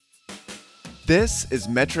This is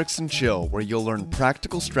Metrics and Chill, where you'll learn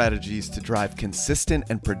practical strategies to drive consistent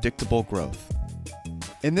and predictable growth.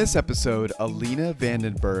 In this episode, Alina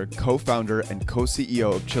Vandenberghe, co-founder and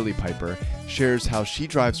co-CEO of Chili Piper, shares how she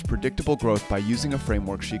drives predictable growth by using a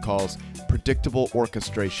framework she calls predictable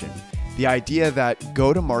orchestration. The idea that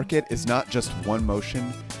go-to-market is not just one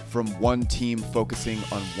motion from one team focusing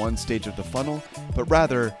on one stage of the funnel, but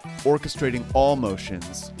rather orchestrating all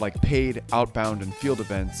motions like paid, outbound, and field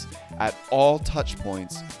events at all touch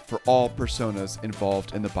points for all personas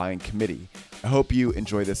involved in the buying committee. I hope you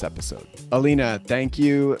enjoy this episode. Alina, thank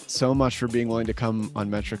you so much for being willing to come on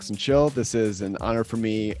Metrics and Chill. This is an honor for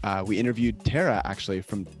me. We interviewed Tara, actually,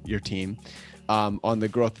 from your team on the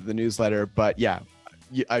growth of the newsletter. But yeah,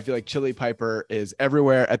 I feel like Chili Piper is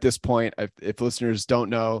everywhere at this point. If listeners don't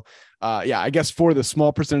know, I guess for the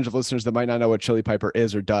small percentage of listeners that might not know what Chili Piper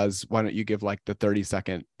is or does, why don't you give like the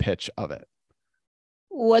 30-second pitch of it?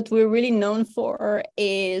 What we're really known for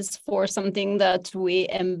is for something that we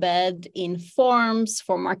embed in forms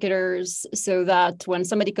for marketers, so that when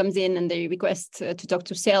somebody comes in and they request to talk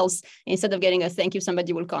to sales, instead of getting a thank you,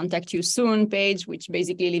 somebody will contact you soon page, which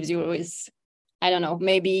basically leaves you with,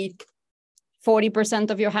 maybe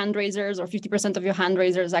 40% of your hand raisers or 50% of your hand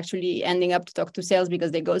raisers actually ending up to talk to sales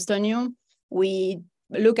because they ghost on you. We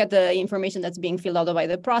look at the information that's being filled out by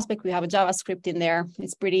the prospect. We have a JavaScript in there.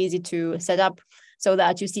 It's pretty easy to set up so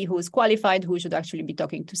that you see who's qualified, who should actually be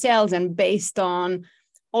talking to sales. And based on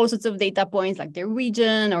all sorts of data points like their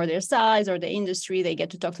region or their size or the industry, they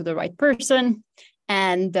get to talk to the right person.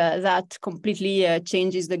 And that completely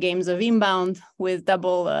changes the games of inbound with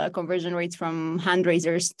double conversion rates from hand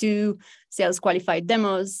raisers to sales qualified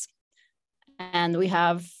demos. And we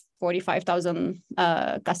have 45,000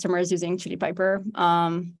 customers using Chili Piper,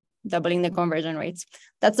 doubling the conversion rates.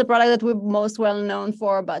 That's the product that we're most well known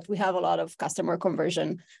for, but we have a lot of customer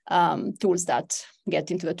conversion tools that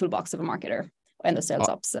get into the toolbox of a marketer and the sales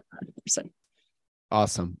ops person.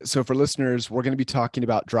 Awesome. So for listeners, we're going to be talking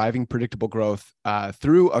about driving predictable growth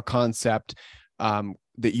through a concept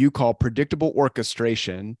that you call predictable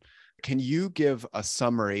orchestration. Can you give a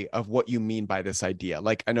summary of what you mean by this idea?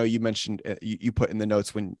 Like, I know you mentioned, you put in the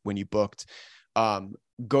notes when you booked,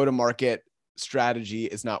 go-to-market strategy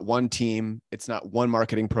is not one team. It's not one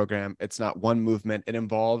marketing program. It's not one movement. It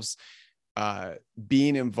involves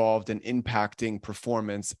being involved in impacting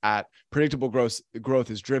performance at predictable growth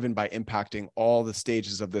is driven by impacting all the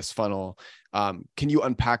stages of this funnel. Can you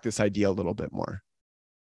unpack this idea a little bit more?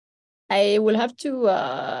 I will have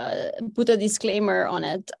to put a disclaimer on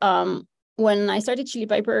it. When I started Chili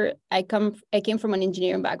Piper, I came from an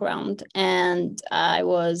engineering background, and I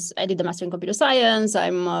did the master in computer science.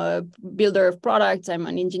 I'm a builder of products. I'm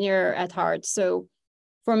an engineer at heart. So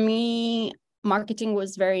for me, marketing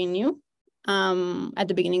was very new at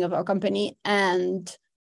the beginning of our company. And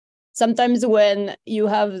sometimes when you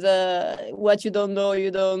have what you don't know,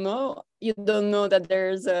 you don't know that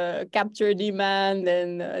there's a capture demand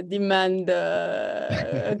and demand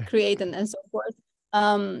create and so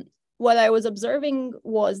forth. What I was observing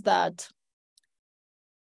was that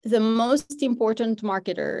the most important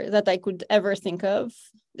marketer that I could ever think of,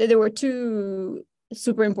 there were two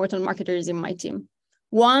super important marketers in my team.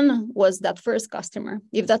 One was that first customer.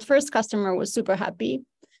 If that first customer was super happy,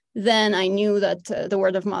 then I knew that the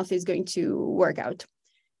word of mouth is going to work out.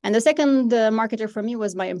 And the second marketer for me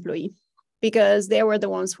was my employee, because they were the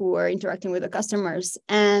ones who were interacting with the customers.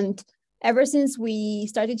 And ever since we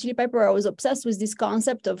started Chili Piper, I was obsessed with this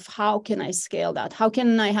concept of how can I scale that? How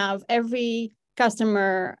can I have every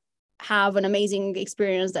customer have an amazing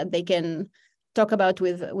experience that they can talk about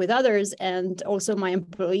with others, and also my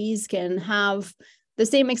employees can have the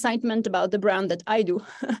same excitement about the brand that I do,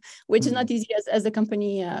 which is not easy as the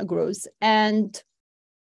company grows. And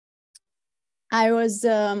I was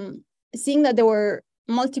seeing that there were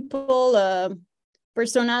multiple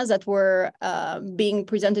personas that were being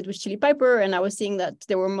presented with Chili Piper, and I was seeing that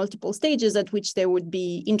there were multiple stages at which they would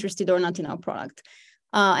be interested or not in our product.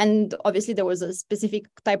 And obviously there was a specific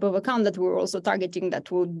type of account that we were also targeting that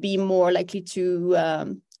would be more likely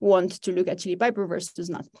to want to look at Chili Piper versus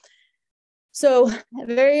not. So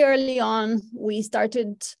very early on, we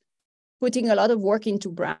started putting a lot of work into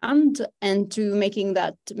brand and to making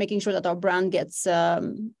sure that our brand gets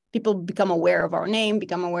people become aware of our name,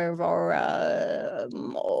 become aware of our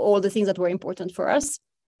all the things that were important for us.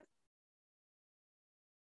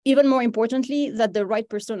 Even more importantly, that the right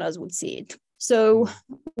personas would see it. So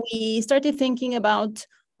we started thinking about,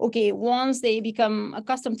 okay, once they become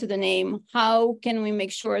accustomed to the name, how can we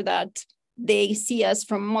make sure that they see us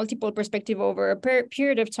from multiple perspectives over a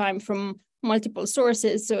period of time from multiple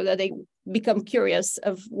sources, so that they become curious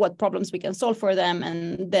of what problems we can solve for them,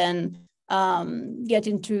 and then get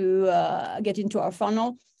into our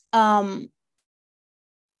funnel.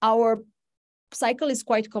 Our cycle is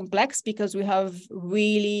quite complex because we have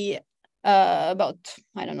really about,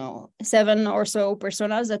 I don't know, 7 or so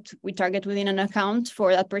personas that we target within an account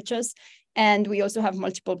for that purchase. And we also have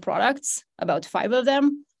multiple products, about 5 of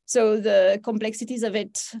them. So the complexities of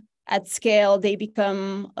it at scale, they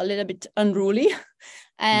become a little bit unruly.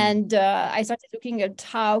 And I started looking at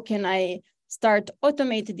how can I start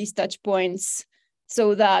automating these touch points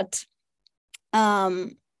so that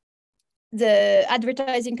the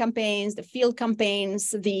advertising campaigns, the field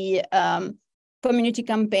campaigns, the community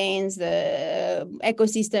campaigns, the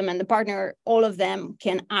ecosystem and the partner, all of them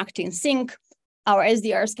can act in sync. Our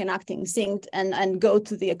SDRs can act in sync and go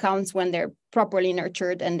to the accounts when they're properly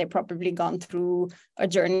nurtured and they've probably gone through a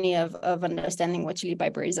journey of understanding what Chili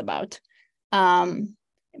Piper is about.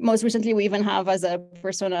 Most recently, we even have as a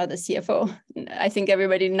persona the CFO. I think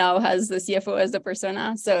everybody now has the CFO as the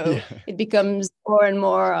persona. So it becomes more and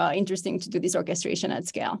more interesting to do this orchestration at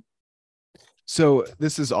scale. So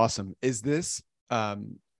this is awesome. Is this,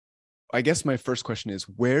 I guess my first question is,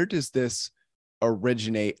 where does this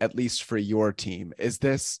originate, at least for your team? Is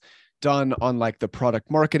this done on like the product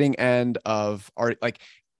marketing end of art? Like,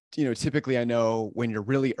 typically I know when you're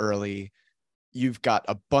really early, you've got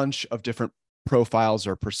a bunch of different profiles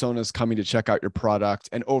or personas coming to check out your product.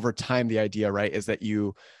 And over time, the idea, right, is that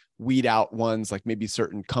you weed out ones like maybe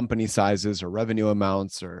certain company sizes or revenue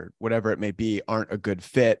amounts or whatever it may be aren't a good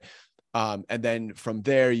fit. And then from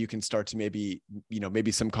there, you can start to maybe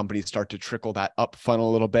some companies start to trickle that up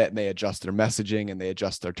funnel a little bit and they adjust their messaging and they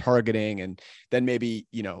adjust their targeting. And then maybe,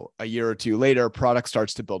 a year or two later, product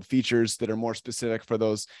starts to build features that are more specific for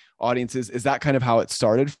those audiences. Is that kind of how it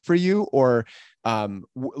started for you? Or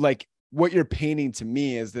like what you're painting to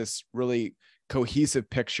me is this really cohesive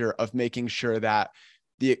picture of making sure that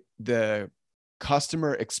the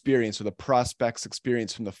customer experience or the prospect's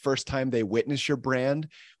experience from the first time they witness your brand,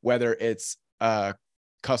 whether it's a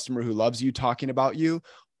customer who loves you talking about you,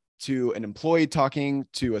 to an employee talking,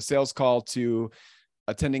 to a sales call, to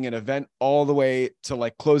attending an event, all the way to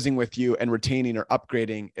like closing with you and retaining or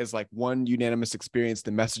upgrading, is like one unanimous experience.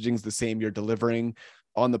 The messaging's the same. You're delivering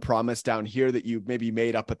on the promise down here that you maybe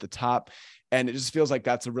made up at the top. And it just feels like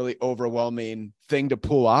that's a really overwhelming thing to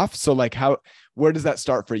pull off. So like where does that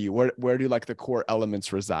start for you? Where do like the core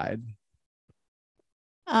elements reside?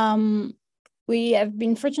 We have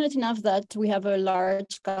been fortunate enough that we have a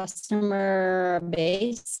large customer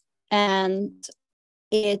base, and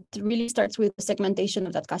it really starts with the segmentation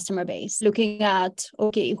of that customer base, looking at,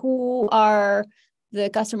 okay, who are the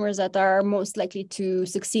customers that are most likely to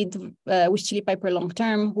succeed with Chili Piper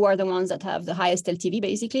long-term, who are the ones that have the highest LTV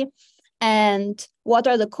basically, and what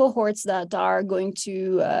are the cohorts that are going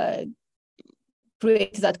to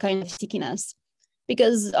create that kind of stickiness.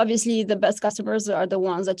 Because obviously the best customers are the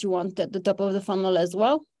ones that you want at the top of the funnel as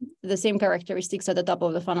well, the same characteristics at the top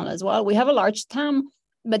of the funnel as well. We have a large TAM,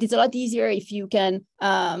 but it's a lot easier if you can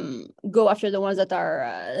go after the ones that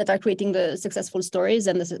are creating the successful stories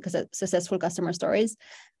and the successful customer stories.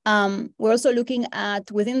 We're also looking at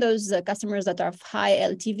within those customers that are high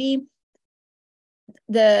LTV,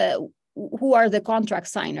 who are the contract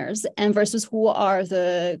signers and versus who are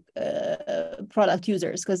the product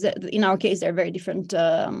users, because in our case they're very different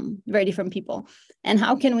people. And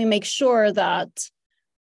how can we make sure that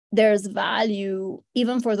there's value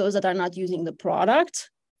even for those that are not using the product,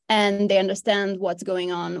 and they understand what's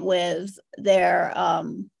going on with their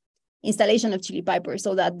installation of Chili Piper,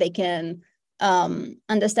 so that they can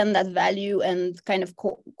understand that value and kind of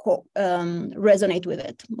resonate with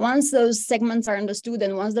it. Once those segments are understood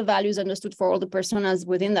and once the value is understood for all the personas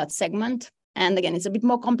within that segment, and again, it's a bit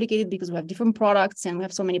more complicated because we have different products and we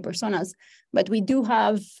have so many personas, but we do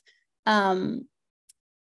have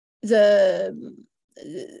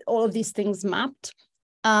all of these things mapped.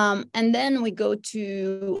 And then we go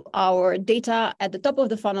to our data at the top of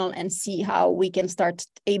the funnel and see how we can start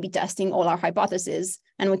A/B testing all our hypotheses,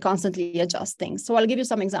 and we constantly adjust things. So I'll give you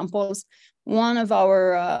some examples. One of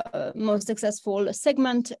our most successful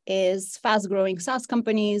segment is fast-growing SaaS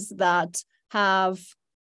companies that have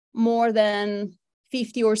more than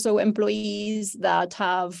 50 or so employees that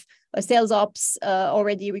have a sales ops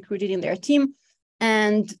already recruited in their team.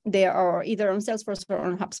 And they are either on Salesforce or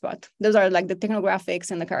on HubSpot. Those are like the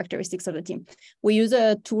technographics and the characteristics of the team. We use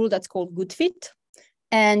a tool that's called GoodFit.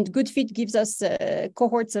 And GoodFit gives us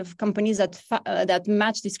cohorts of companies that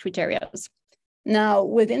match these criteria. Now,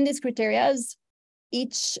 within these criteria,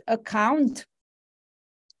 each account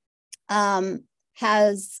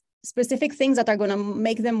has specific things that are going to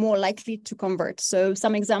make them more likely to convert. So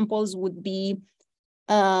some examples would be,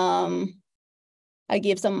 I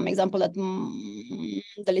give some example that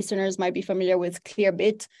the listeners might be familiar with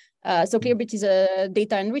Clearbit. So Clearbit is a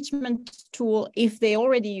data enrichment tool. If they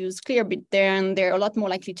already use Clearbit, then they're a lot more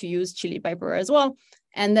likely to use Chili Piper as well.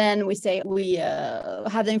 And then we say we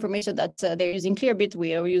have the information that they're using Clearbit.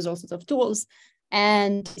 We use all sorts of tools.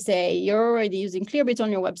 And say you're already using Clearbit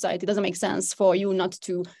on your website. It doesn't make sense for you not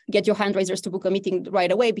to get your hand raisers to book a meeting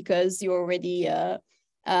right away because you already have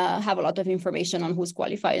a lot of information on who's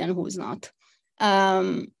qualified and who's not.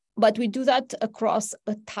 But we do that across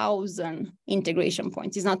 1,000 integration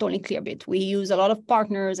points. It's not only Clearbit. We use a lot of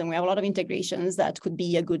partners and we have a lot of integrations that could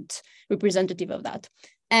be a good representative of that.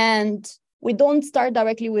 And we don't start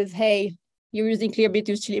directly with, hey, you're using Clearbit,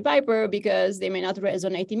 use Chili Piper, because they may not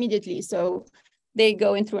resonate immediately. So they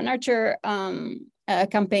go in through a nurture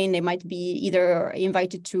campaign. They might be either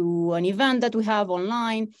invited to an event that we have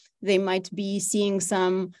online. They might be seeing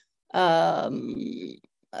some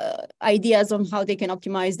ideas on how they can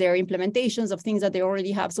optimize their implementations of things that they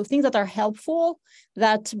already have. So things that are helpful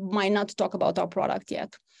that might not talk about our product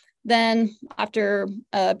yet. Then after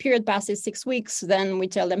a period passes 6 weeks, then we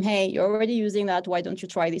tell them, hey, you're already using that. Why don't you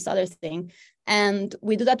try this other thing? And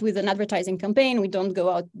we do that with an advertising campaign. We don't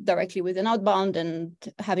go out directly with an outbound and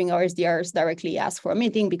having our SDRs directly ask for a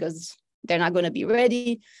meeting because they're not going to be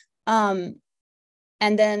ready.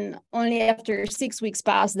 And then only after 6 weeks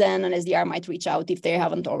pass, then an SDR might reach out if they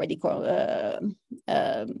haven't already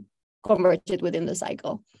converted within the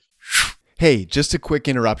cycle. Hey, just a quick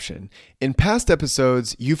interruption. In past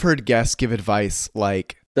episodes, you've heard guests give advice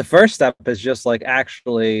like, the first step is just like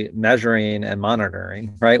actually measuring and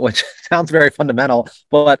monitoring, right? Which sounds very fundamental,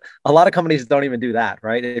 but a lot of companies don't even do that,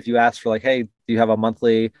 right? If you ask for like, hey, do you have a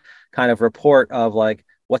monthly kind of report of like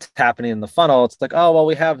what's happening in the funnel? It's like, oh, well,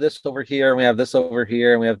 we have this over here and we have this over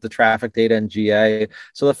here and we have the traffic data in GA.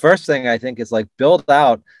 So the first thing I think is like build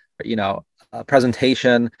out, a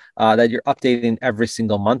presentation that you're updating every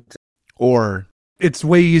single month. Or it's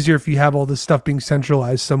way easier if you have all this stuff being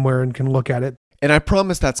centralized somewhere and can look at it. And I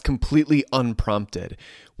promise that's completely unprompted.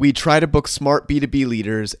 We try to book smart B2B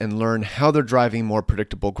leaders and learn how they're driving more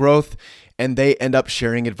predictable growth, and they end up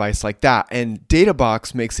sharing advice like that. And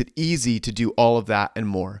DataBox makes it easy to do all of that and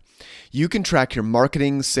more. You can track your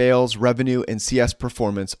marketing, sales, revenue, and CS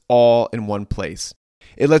performance all in one place.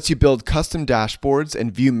 It lets you build custom dashboards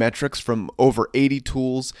and view metrics from over 80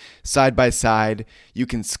 tools side by side. You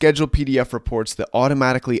can schedule PDF reports that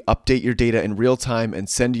automatically update your data in real time and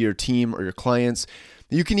send to your team or your clients.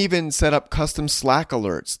 You can even set up custom Slack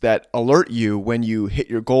alerts that alert you when you hit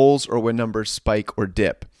your goals or when numbers spike or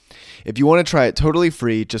dip. If you want to try it totally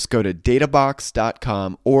free, just go to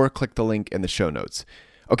databox.com or click the link in the show notes.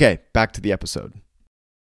 Okay, back to the episode.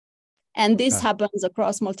 And this happens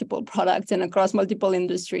across multiple products and across multiple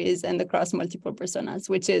industries and across multiple personas,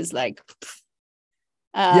 which is like,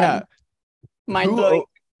 mind blowing.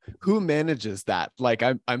 Who manages that? Like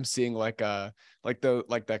I'm seeing like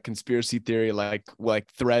that conspiracy theory, like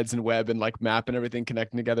threads and web and like map and everything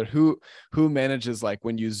connecting together. Who manages like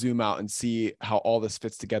when you zoom out and see how all this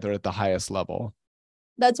fits together at the highest level?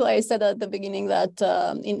 That's why I said at the beginning that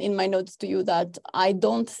in my notes to you that I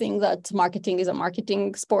don't think that marketing is a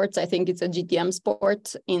marketing sport. I think it's a GTM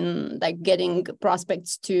sport in like getting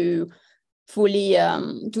prospects to fully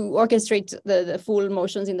to orchestrate the full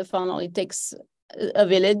motions in the funnel. It takes a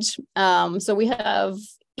village. So we have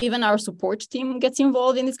even our support team gets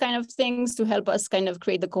involved in these kind of things to help us kind of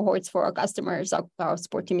create the cohorts for our customers. Our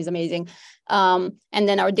support team is amazing. And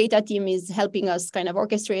then our data team is helping us kind of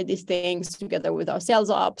orchestrate these things together with our sales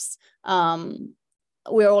ops.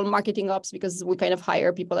 We're all marketing ops because we kind of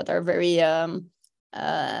hire people that are very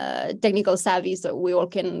technical savvy. So we all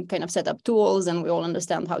can kind of set up tools and we all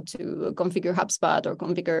understand how to configure HubSpot or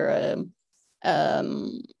configure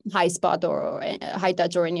HighSpot or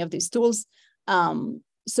HighTouch or any of these tools.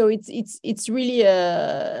 So it's really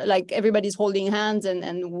like everybody's holding hands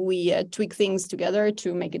and we tweak things together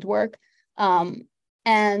to make it work.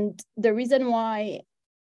 And the reason why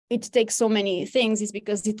it takes so many things is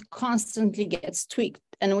because it constantly gets tweaked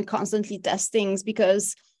and we constantly test things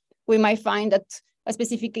because we might find that a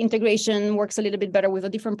specific integration works a little bit better with a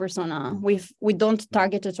different persona. We don't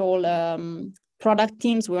target at all product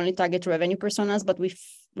teams. We only target revenue personas, but we've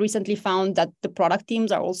recently found that the product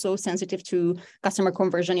teams are also sensitive to customer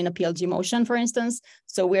conversion in a PLG motion, for instance.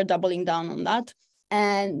 So we're doubling down on that.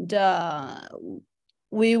 And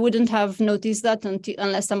we wouldn't have noticed that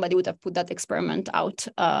unless somebody would have put that experiment out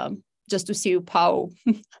just to see how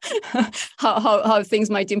things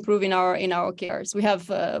might improve in our OKRs. We have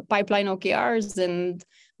pipeline OKRs and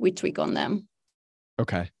we tweak on them.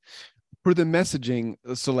 Okay. For the messaging,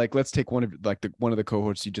 so like let's take one of the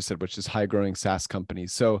cohorts you just said, which is high growing SaaS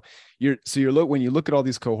companies. So when you look at all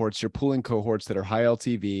these cohorts, you're pulling cohorts that are high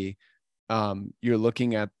LTV. You're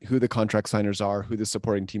looking at who the contract signers are, who the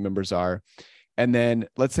supporting team members are. And then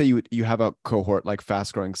let's say you have a cohort like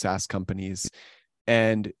fast growing SaaS companies,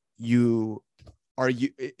 and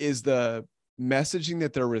is the messaging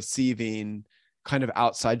that they're receiving kind of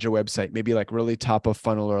outside your website, maybe like really top of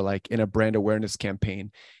funnel or like in a brand awareness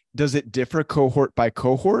campaign? Does it differ cohort by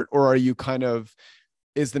cohort, or is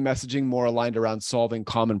the messaging more aligned around solving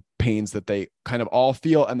common pains that they kind of all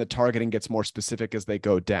feel, and the targeting gets more specific as they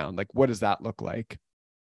go down? Like, what does that look like?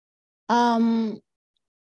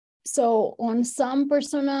 So on some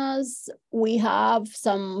personas, we have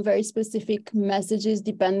some very specific messages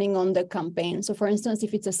depending on the campaign. So for instance,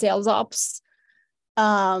 if it's a sales ops,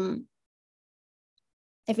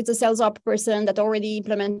 if it's a sales op person that already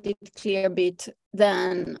implemented Clearbit,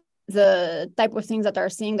 then the type of things that are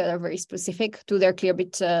seeing that are very specific to their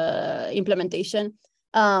Clearbit implementation.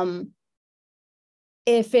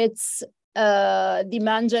 If it's a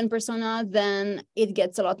demand gen persona, then it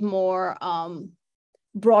gets a lot more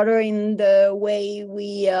broader in the way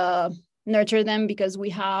we nurture them, because we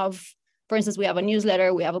have, for instance, we have a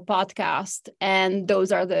newsletter, we have a podcast, and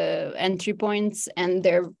those are the entry points, and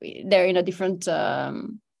they're in a different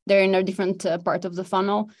part of the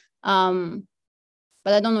funnel.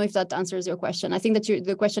 But I don't know if that answers your question. I think that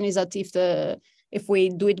the question is that if we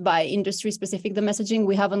do it by industry specific, the messaging,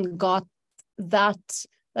 we haven't got that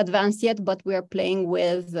advanced yet, but we are playing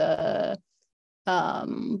with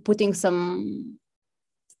putting some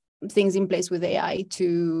things in place with AI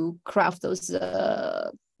to craft those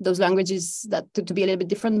languages that to be a little bit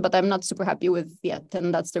different, but I'm not super happy with yet.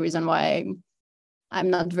 And that's the reason why I'm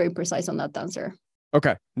not very precise on that answer.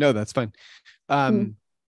 Okay. No, that's fine.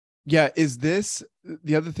 Yeah. Is this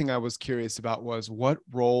the other thing I was curious about was what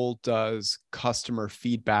role does customer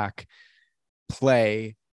feedback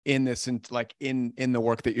play in this, in the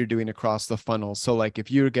work that you're doing across the funnel? So like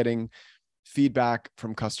if you're getting feedback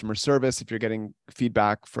from customer service, if you're getting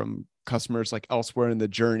feedback from customers like elsewhere in the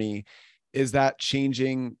journey, is that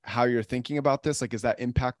changing how you're thinking about this? Like, is that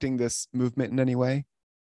impacting this movement in any way?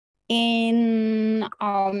 In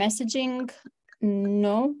our messaging,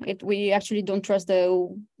 no, we actually don't trust the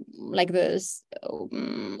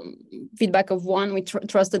feedback of one. We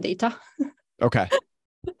trust the data. Okay.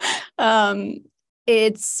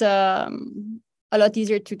 It's a lot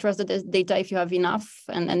easier to trust the data if you have enough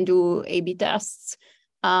and do A/B tests.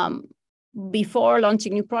 Before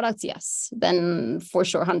launching new products, yes, then for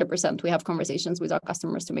sure, 100%, we have conversations with our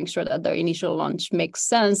customers to make sure that their initial launch makes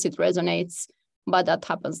sense, it resonates, but that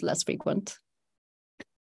happens less frequent.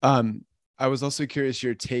 I was also curious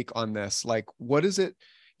your take on this. Like, what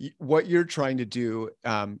you're trying to do?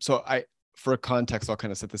 For context, I'll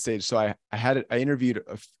kind of set the stage. So I interviewed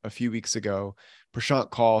a few weeks ago,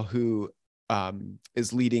 Prashant Kaul, who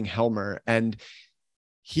is leading Helmer, and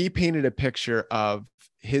he painted a picture of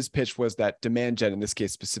his pitch was that demand gen, in this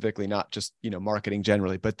case specifically, not just, marketing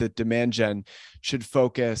generally, but the demand gen should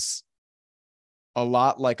focus a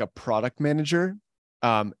lot like a product manager,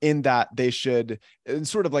 in that they should, and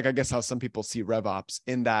sort of like, I guess how some people see RevOps,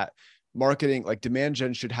 in that marketing, like demand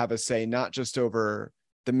gen should have a say, not just over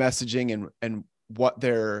the messaging and what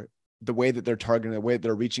the way that they're targeting, the way that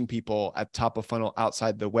they're reaching people at top of funnel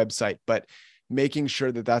outside the website, but making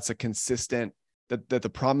sure that that's a consistent, that the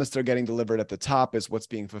promise they're getting delivered at the top is what's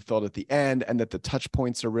being fulfilled at the end, and that the touch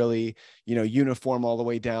points are really, uniform all the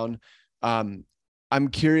way down. I'm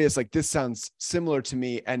curious, like this sounds similar to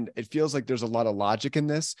me, and it feels like there's a lot of logic in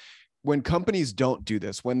this. When companies don't do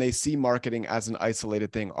this, when they see marketing as an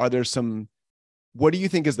isolated thing, what do you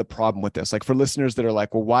think is the problem with this? Like for listeners that are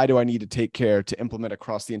like, well, why do I need to take care to implement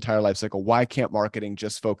across the entire life cycle? Why can't marketing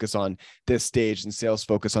just focus on this stage and sales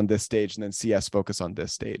focus on this stage and then CS focus on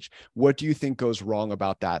this stage? What do you think goes wrong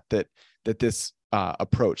about that this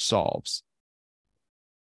approach solves?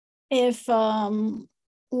 If one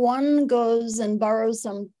goes and borrows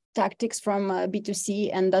some tactics from B2C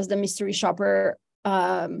and does the mystery shopper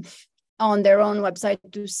on their own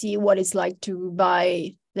website to see what it's like to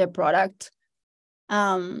buy their product,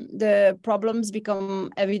 the problems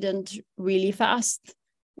become evident really fast.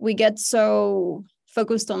 We get so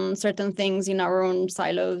focused on certain things in our own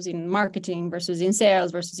silos, in marketing versus in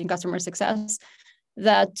sales versus in customer success,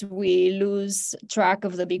 that we lose track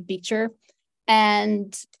of the big picture.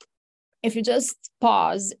 And if you just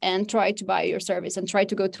pause and try to buy your service and try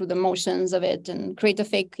to go through the motions of it and create a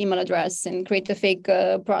fake email address and create a fake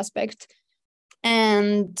prospect,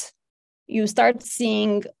 and you start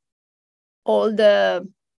seeing all the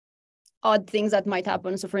odd things that might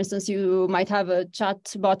happen. So for instance, you might have a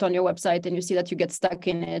chat bot on your website and you see that you get stuck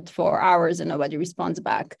in it for hours and nobody responds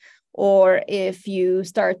back. Or if you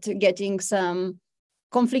start getting some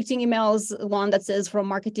conflicting emails, one that says from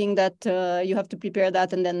marketing that you have to prepare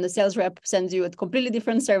that, and then the sales rep sends you a completely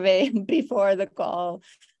different survey before the call.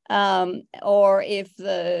 Or if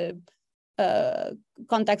the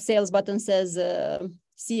contact sales button says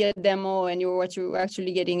see a demo and what you're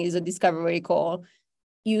actually getting is a discovery call,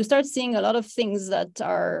 you start seeing a lot of things that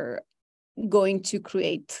are going to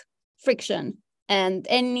create friction. And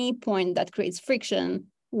any point that creates friction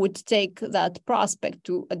would take that prospect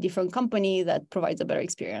to a different company that provides a better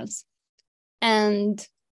experience. And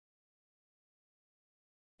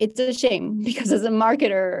it's a shame because as a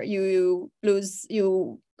marketer, you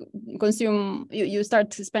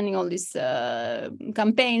start spending all these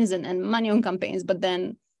campaigns and money on campaigns, but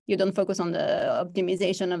then you don't focus on the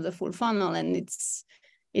optimization of the full funnel, and it's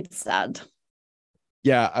sad.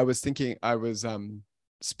 Yeah, I was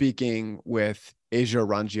speaking with Asia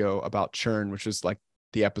Rangio about churn, which is like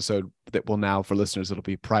the episode that will now, for listeners, it'll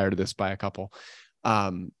be prior to this by a couple.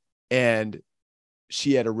 And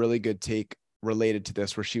she had a really good take related to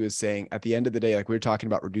this, where she was saying at the end of the day, like we were talking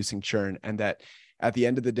about reducing churn, and that at the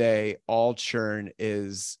end of the day, all churn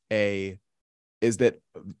is that,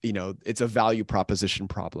 you know, it's a value proposition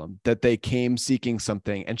problem, that they came seeking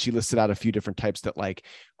something. And she listed out a few different types, that like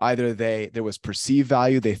either there was perceived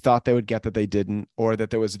value they thought they would get that they didn't, or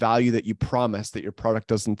that there was value that you promised that your product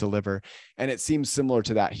doesn't deliver. And it seems similar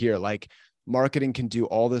to that here. Like marketing can do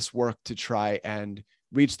all this work to try and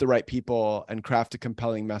reach the right people and craft a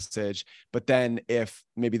compelling message. But then if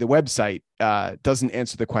maybe the website doesn't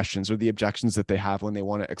answer the questions or the objections that they have when they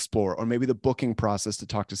want to explore, or maybe the booking process to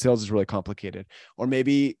talk to sales is really complicated, or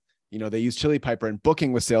maybe, you know, they use Chili Piper and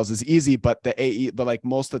booking with sales is easy, but like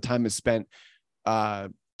most of the time is spent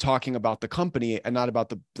talking about the company and not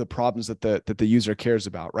about the problems that the user cares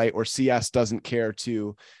about, right? Or CS doesn't care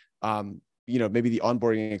to, you know, maybe the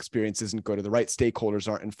onboarding experience isn't good, or the right stakeholders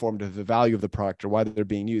aren't informed of the value of the product or why they're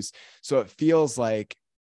being used. So it feels like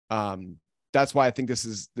that's why I think this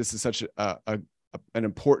is such an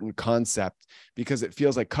important concept, because it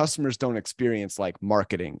feels like customers don't experience like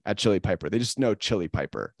marketing at Chili Piper. They just know Chili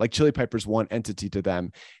Piper. Like Chili Piper's one entity to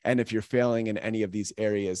them. And if you're failing in any of these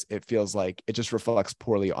areas, it feels like it just reflects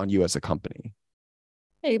poorly on you as a company.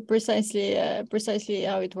 Hey, precisely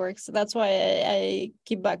how it works. That's why I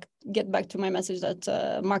get back to my message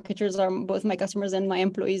that marketers are both my customers and my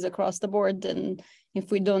employees across the board. And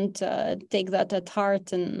if we don't take that at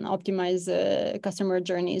heart and optimize customer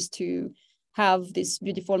journeys to have these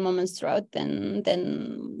beautiful moments throughout, then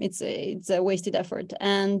it's a wasted effort.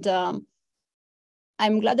 And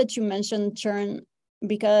I'm glad that you mentioned churn,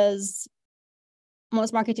 because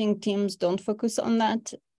most marketing teams don't focus on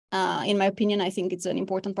that. In my opinion, I think it's an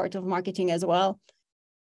important part of marketing as well.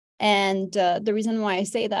 And the reason why I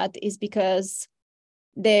say that is because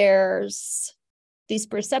there's this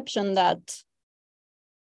perception that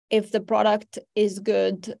if the product is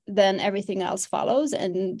good, then everything else follows.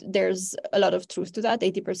 And there's a lot of truth to that.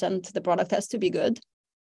 80% the product has to be good.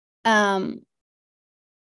 But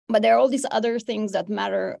there are all these other things that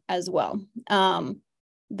matter as well.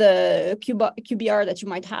 The QBR that you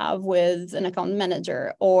might have with an account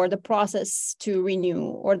manager, or the process to renew,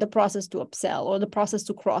 or the process to upsell, or the process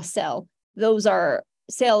to cross-sell. Those are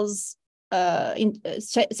sales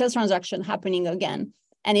transaction happening again.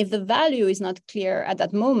 And if the value is not clear at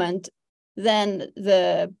that moment, then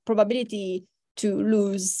the probability to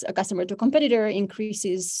lose a customer to a competitor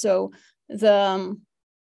increases. So the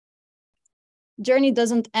journey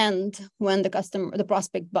doesn't end when the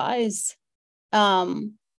prospect buys.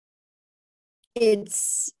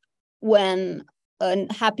 It's when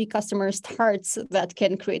a happy customer starts that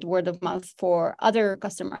can create word of mouth for other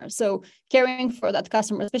customers. So caring for that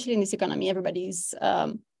customer, especially in this economy, everybody's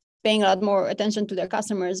paying a lot more attention to their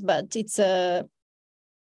customers, but it's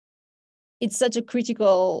such a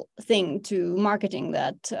critical thing to marketing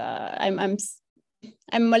that I'm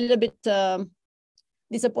a little bit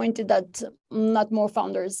disappointed that not more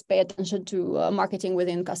founders pay attention to marketing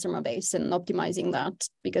within customer base and optimizing that,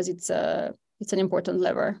 because it's an important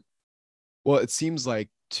lever. Well, it seems like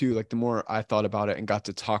too, like the more I thought about it and got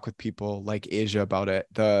to talk with people like Asia about it,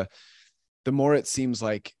 the more it seems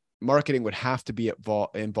like marketing would have to be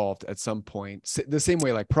involved at some point, the same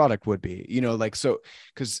way like product would be, you know, like, so,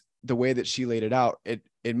 because the way that she laid it out, it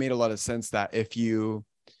made a lot of sense that if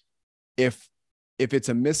it's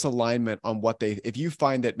a misalignment on if you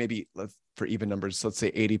find that maybe, for even numbers, let's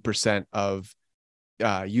say 80% of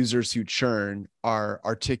users who churn are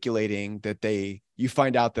articulating that you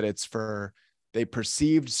find out that it's for they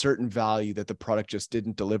perceived certain value that the product just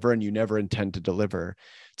didn't deliver and you never intend to deliver.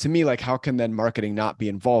 To me, like, how can then marketing not be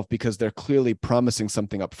involved? Because they're clearly promising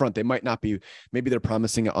something up front. They might not be, maybe they're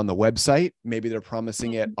promising it on the website, maybe they're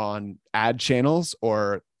promising it on ad channels,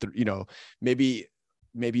 or, maybe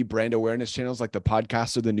brand awareness channels like the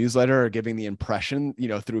podcast or the newsletter are giving the impression,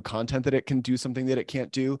 through content that it can do something that it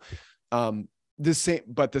can't do. The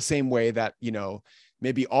same way that,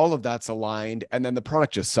 maybe all of that's aligned and then the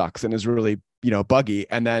product just sucks and is really, buggy.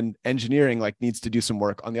 And then engineering like needs to do some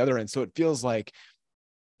work on the other end. So it feels like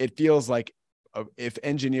if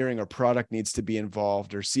engineering or product needs to be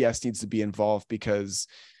involved or CS needs to be involved because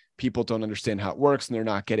people don't understand how it works and they're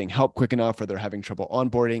not getting help quick enough, or they're having trouble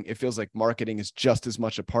onboarding, it feels like marketing is just as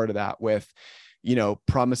much a part of that, with,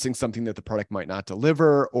 promising something that the product might not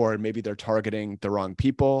deliver, or maybe they're targeting the wrong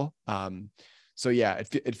people. So yeah,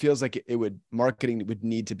 it feels like marketing would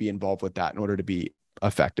need to be involved with that in order to be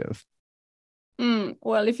effective.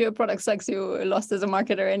 Well, if your product sucks, you lost as a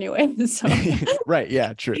marketer anyway. So right,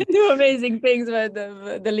 yeah, true. You do amazing things, but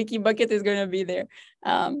the leaky bucket is going to be there.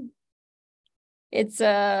 It's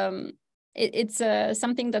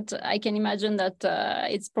something that I can imagine that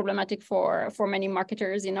it's problematic for many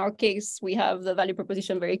marketers. In our case, we have the value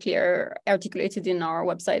proposition very clear, articulated in our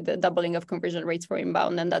website, the doubling of conversion rates for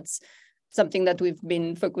inbound, and that's something that we've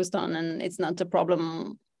been focused on, and it's not a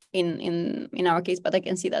problem in our case, but I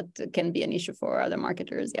can see that can be an issue for other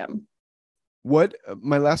marketers. Yeah. What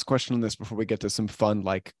my last question on this before we get to some fun,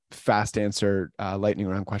 like fast answer, lightning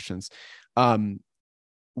round questions.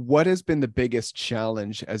 What has been the biggest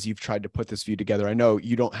challenge as you've tried to put this view together? I know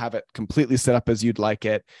you don't have it completely set up as you'd like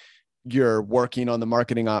it. You're working on the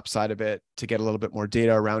marketing ops side of it to get a little bit more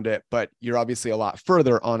data around it, but you're obviously a lot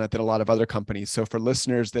further on it than a lot of other companies. So for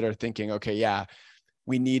listeners that are thinking, okay, yeah,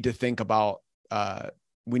 we need to think about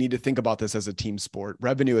this as a team sport,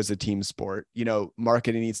 revenue as a team sport,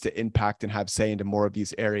 marketing needs to impact and have say into more of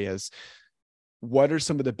these areas. What are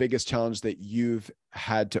some of the biggest challenges that you've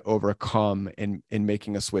had to overcome in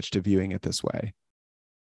making a switch to viewing it this way?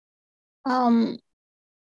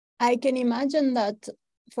 I can imagine that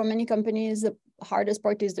for many companies, the hardest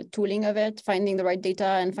part is the tooling of it, finding the right data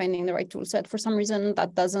and finding the right tool set. For some reason,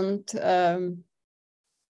 that doesn't,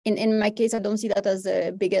 in my case, I don't see that as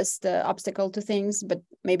the biggest obstacle to things, but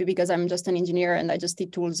maybe because I'm just an engineer and I just see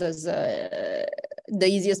tools as the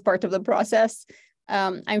easiest part of the process.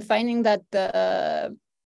 I'm finding that the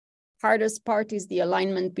hardest part is the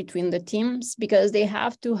alignment between the teams, because they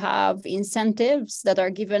have to have incentives that are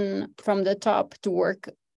given from the top to work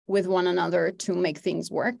with one another to make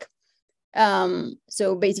things work.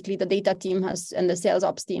 So basically the data team and the sales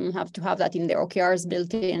ops team have to have that in their OKRs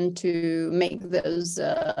built in to make those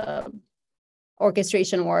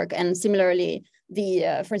orchestration work. And similarly,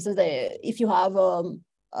 for instance, if you have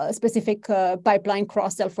a specific pipeline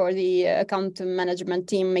cross-sell for the account management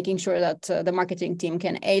team, making sure that the marketing team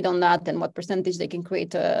can aid on that and what percentage they can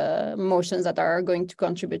create motions that are going to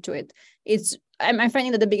contribute to it. I'm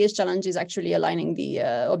finding that the biggest challenge is actually aligning the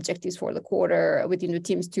objectives for the quarter within the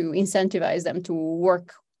teams to incentivize them to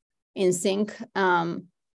work in sync. And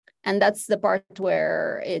that's the part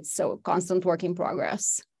where it's a constant work in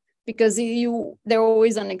progress, because there are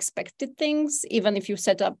always unexpected things, even if you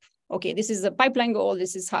set up, okay, this is a pipeline goal,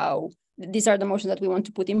 these are the motions that we want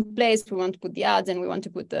to put in place, we want to put the ads, and we want to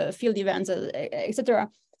put the field events, etc.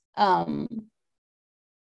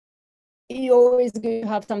 You always going to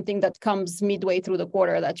have something that comes midway through the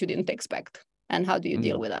quarter that you didn't expect. And how do you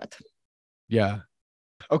deal with that? Yeah.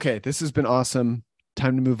 Okay, this has been awesome.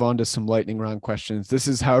 Time to move on to some lightning round questions. This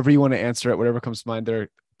is however you want to answer it, whatever comes to mind. They're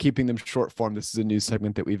keeping them short form. This is a new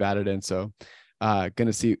segment that we've added in, so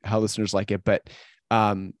gonna see how listeners like it. But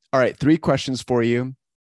all right, 3 questions for you.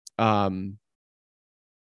 The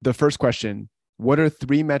first question: what are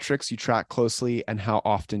 3 metrics you track closely, and how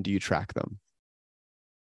often do you track them?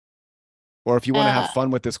 Or if you want to have fun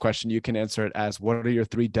with this question, you can answer it as, what are your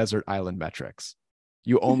 3 desert island metrics?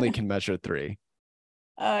 You only can measure 3.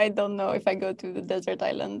 I don't know if I go to the desert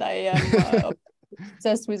island. I am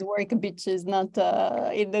obsessed with work. Beach is not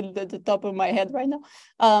in the top of my head right now.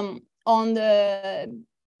 On the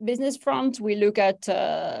business front, we look at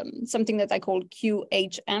something that I call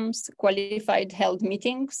QHMs, qualified held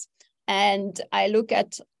meetings. And I look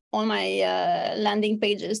at on my landing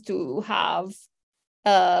pages to have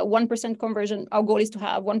 1% conversion. Our goal is to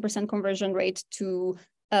have 1% conversion rate to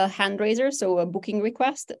a hand raiser, so a booking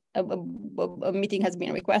request. A meeting has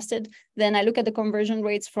been requested. Then I look at the conversion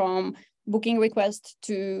rates from booking request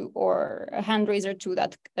to, or a hand raiser to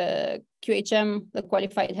that QHM, the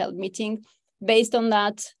qualified held meeting. Based on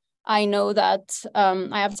that, I know that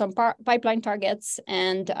I have some pipeline targets,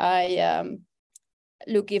 and I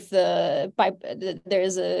look if there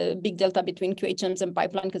is a big delta between QHMs and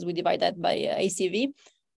pipeline because we divide that by ACV.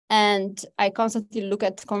 And I constantly look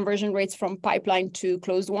at conversion rates from pipeline to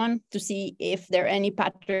closed one to see if there are any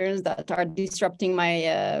patterns that are disrupting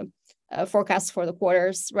my forecast for the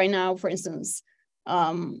quarters. Right now, for instance,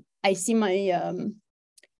 I see my,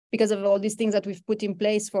 because of all these things that we've put in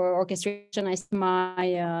place for orchestration, I see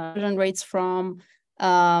my conversion rates from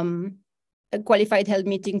a qualified held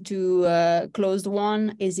meeting to closed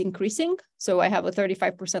one is increasing. So I have a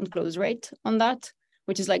 35% close rate on that,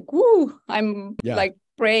 which is like, woo, I'm like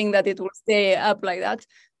praying that it will stay up like that.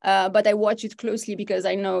 But I watch it closely because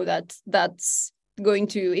I know that that's going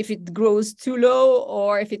to, if it grows too low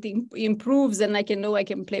or if it improves, then I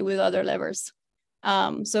can play with other levers.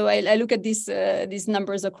 So I look at these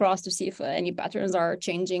numbers across to see if any patterns are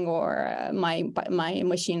changing or my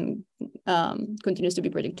machine continues to be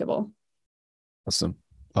predictable. Awesome.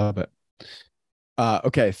 Love it.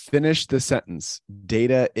 Okay, finish the sentence.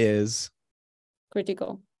 Data is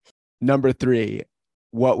critical. Number 3,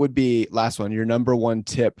 what would be, last one, your number one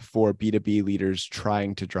tip for B2B leaders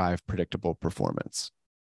trying to drive predictable performance?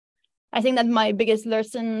 I think that my biggest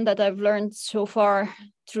lesson that I've learned so far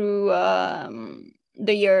through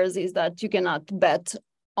the years is that you cannot bet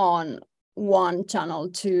on one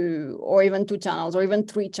channel or even 2 channels or even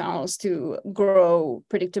 3 channels to grow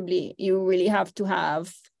predictably. You really have to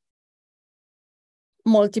have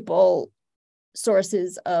multiple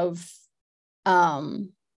sources of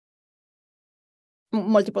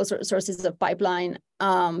pipeline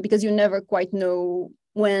because you never quite know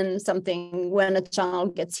when a channel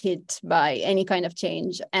gets hit by any kind of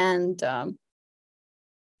change. And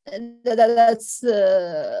that's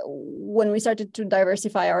when we started to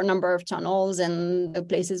diversify our number of channels and the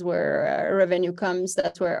places where revenue comes,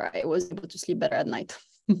 that's where I was able to sleep better at night.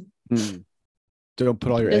 Don't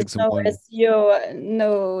put all your eggs in one.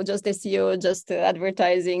 SEO, just SEO, just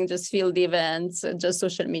advertising, just field events, just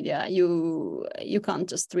social media. You can't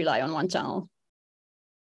just rely on one channel.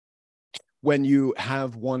 When you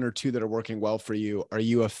have 1 or 2 that are working well for you, are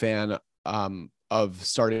you a fan of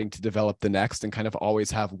starting to develop the next and kind of always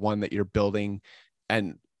have one that you're building,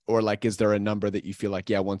 or like, is there a number that you feel like,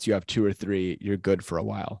 yeah, once you have 2 or 3, you're good for a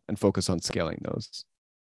while, and focus on scaling those?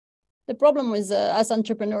 The problem with us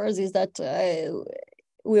entrepreneurs is that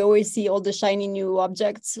we always see all the shiny new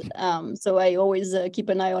objects. So I always keep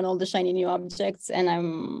an eye on all the shiny new objects.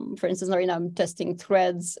 And for instance, right now I'm testing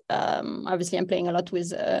threads. Obviously, I'm playing a lot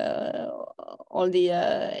with all the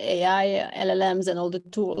AI, LLMs, and all the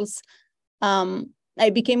tools. I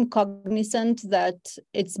became cognizant that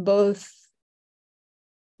it's both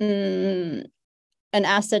an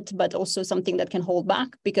asset, but also something that can hold back,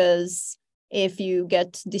 because if you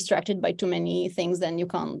get distracted by too many things, then you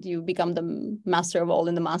become the master of all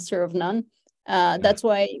and the master of none. That's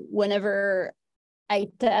why whenever I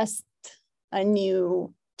test a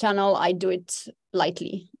new channel, I do it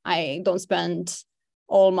lightly. I don't spend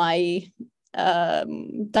all my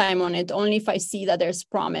time on it. Only if I see that there's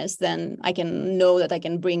promise, then I can know that I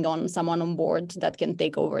can bring on someone on board that can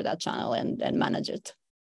take over that channel and manage it.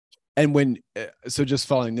 And so just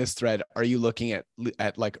following this thread, are you looking at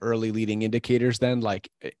like early leading indicators then, like,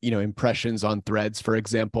 impressions on threads, for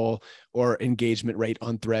example, or engagement rate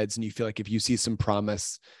on threads? And you feel like if you see some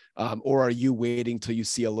promise, or are you waiting till you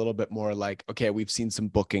see a little bit more like, okay, we've seen some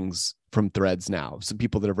bookings from threads now, some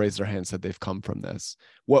people that have raised their hands said they've come from this?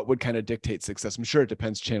 What would kind of dictate success? I'm sure it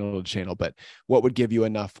depends channel to channel, but what would give you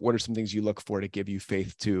enough? What are some things you look for to give you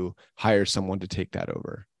faith to hire someone to take that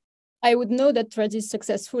over? I would know that Threads is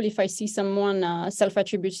successful if I see someone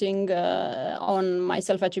self-attributing on my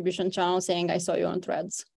self-attribution channel saying, I saw you on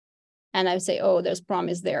Threads. And I say, oh, there's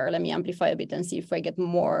promise there. Let me amplify a bit and see if I get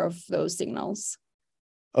more of those signals.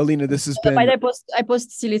 Alina, this has been... But I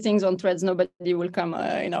post silly things on Threads. Nobody will come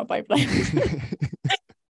in our pipeline.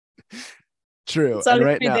 True. It's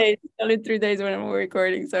only 3 days. It's only 3 days when I'm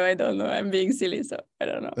recording. So I don't know. I'm being silly. So I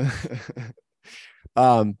don't know.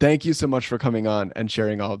 Thank you so much for coming on and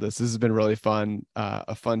sharing all of this. This has been really fun,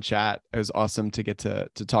 a fun chat. It was awesome to get to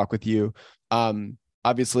talk with you.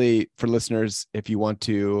 Obviously, for listeners, if you want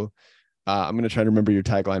to, I'm going to try to remember your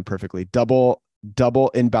tagline perfectly. Double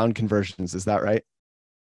inbound conversions. Is that right?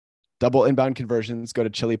 Double inbound conversions. Go to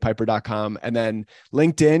chilipiper.com, and then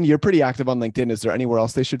LinkedIn. You're pretty active on LinkedIn. Is there anywhere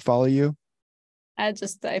else they should follow you? I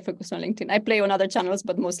focus on LinkedIn. I play on other channels,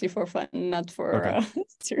 but mostly for fun, not for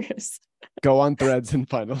serious. Go on Threads and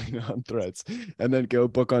find Alina on Threads, and then go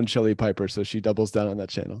book on Chili Piper so she doubles down on that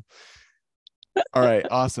channel. All right,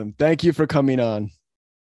 awesome. Thank you for coming on.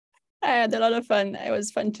 I had a lot of fun. It was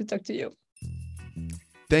fun to talk to you.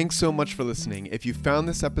 Thanks so much for listening. If you found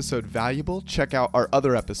this episode valuable, check out our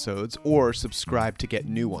other episodes or subscribe to get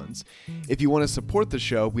new ones. If you want to support the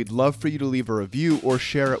show, we'd love for you to leave a review or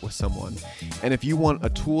share it with someone. And if you want a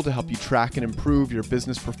tool to help you track and improve your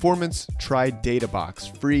business performance, try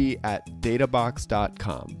DataBox, free at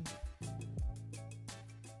databox.com.